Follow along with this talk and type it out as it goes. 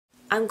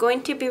I'm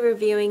going to be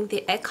reviewing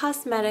the IT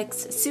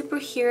Cosmetics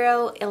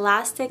Superhero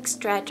Elastic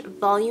Stretch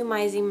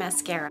Volumizing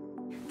Mascara.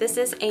 This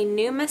is a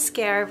new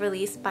mascara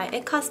released by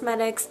IT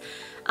Cosmetics.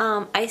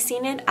 I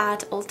seen it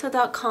at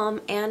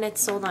Ulta.com and it's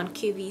sold on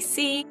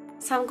QVC.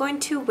 So I'm going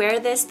to wear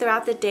this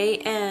throughout the day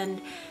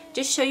and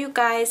just show you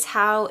guys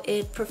how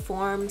it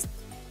performs.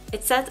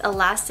 It says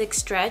elastic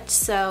stretch,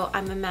 so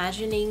I'm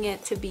imagining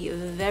it to be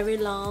very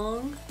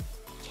long.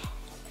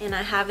 And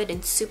I have it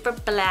in super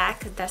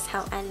black. That's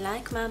how I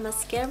like my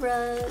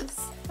mascaras.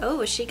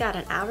 Oh, she got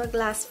an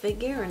hourglass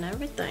figure and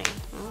everything.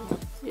 Oh,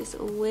 just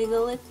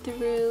wiggle it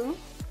through.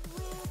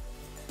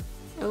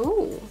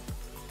 Oh,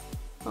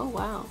 oh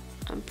wow.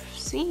 I'm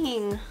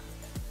seeing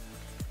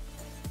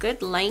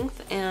good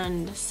length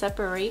and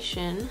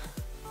separation.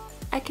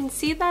 I can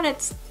see that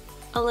it's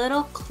a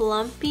little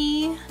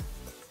clumpy,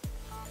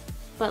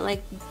 but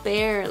like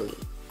barely.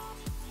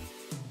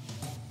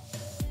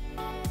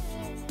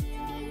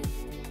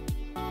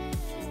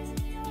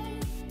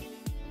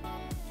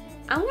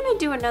 I'm gonna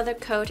do another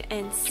coat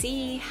and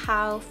see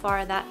how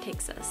far that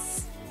takes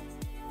us.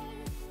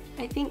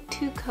 I think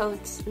 2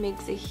 coats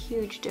makes a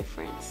huge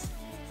difference.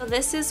 So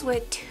this is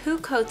with 2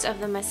 coats of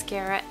the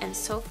mascara, and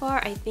so far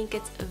I think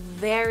it's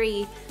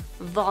very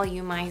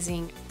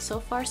volumizing. So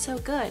far so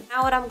good.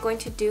 Now what I'm going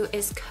to do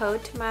is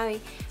coat my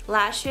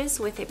lashes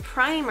with a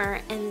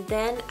primer and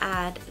then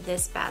add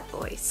this bad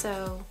boy.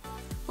 So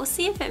we'll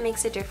see if it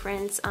makes a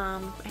difference. I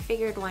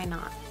figured why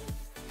not.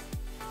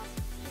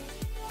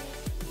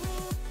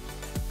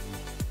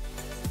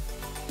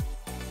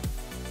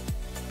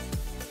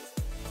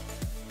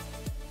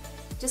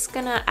 Just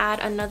gonna add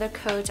another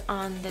coat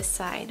on this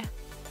side.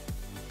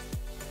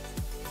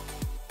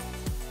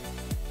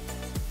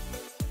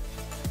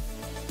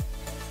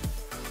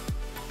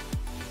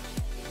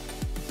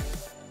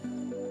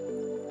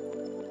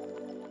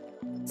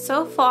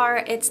 So far,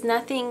 it's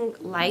nothing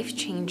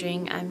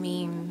life-changing. I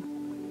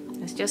mean,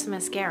 it's just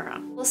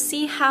mascara. We'll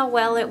see how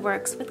well it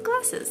works with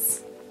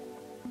glasses.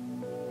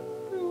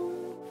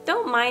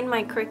 Don't mind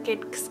my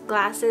crooked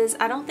glasses.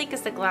 I don't think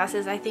it's the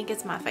glasses, I think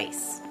it's my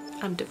face.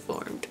 I'm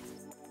deformed.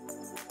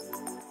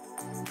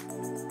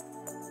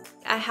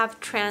 I have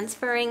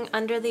transferring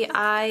under the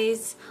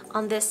eyes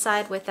on this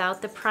side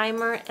without the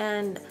primer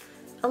and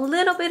a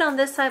little bit on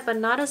this side, but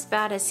not as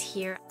bad as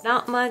here.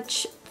 Not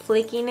much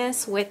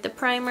flakiness with the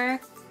primer.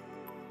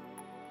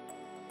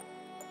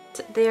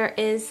 There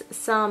is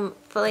some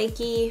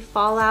flaky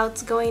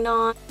fallouts going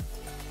on.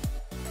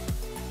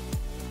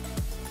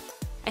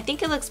 I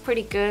think it looks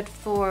pretty good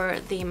for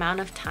the amount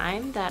of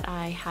time that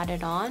I had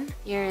it on.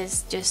 Here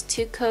is just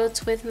 2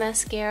 coats with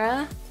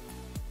mascara.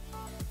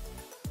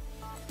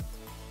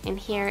 And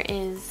here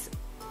is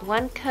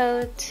 1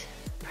 coat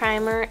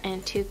primer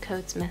and 2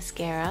 coats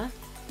mascara.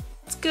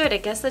 It's good,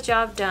 it gets the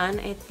job done.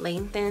 It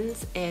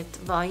lengthens, it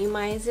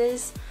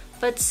volumizes,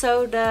 but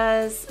so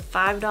does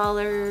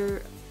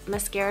 $5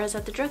 mascaras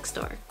at the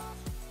drugstore.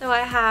 So I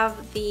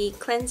have the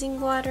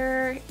cleansing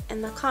water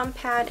and the cotton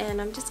pad,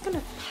 and I'm just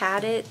gonna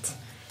pat it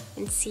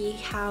and see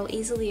how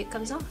easily it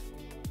comes off.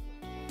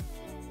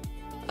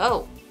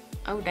 Oh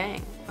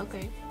dang,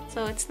 okay.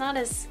 So it's not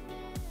as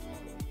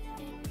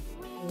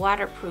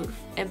waterproof.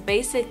 It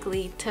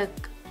basically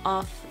took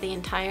off the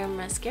entire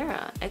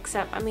mascara,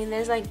 except, I mean,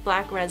 there's like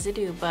black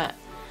residue, but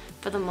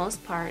for the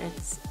most part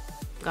it's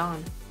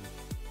gone.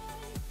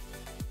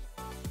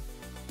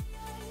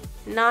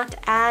 Not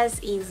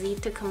as easy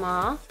to come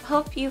off.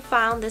 Hope you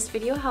found this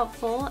video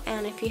helpful,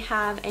 and if you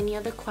have any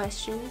other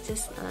questions,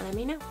 just let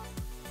me know.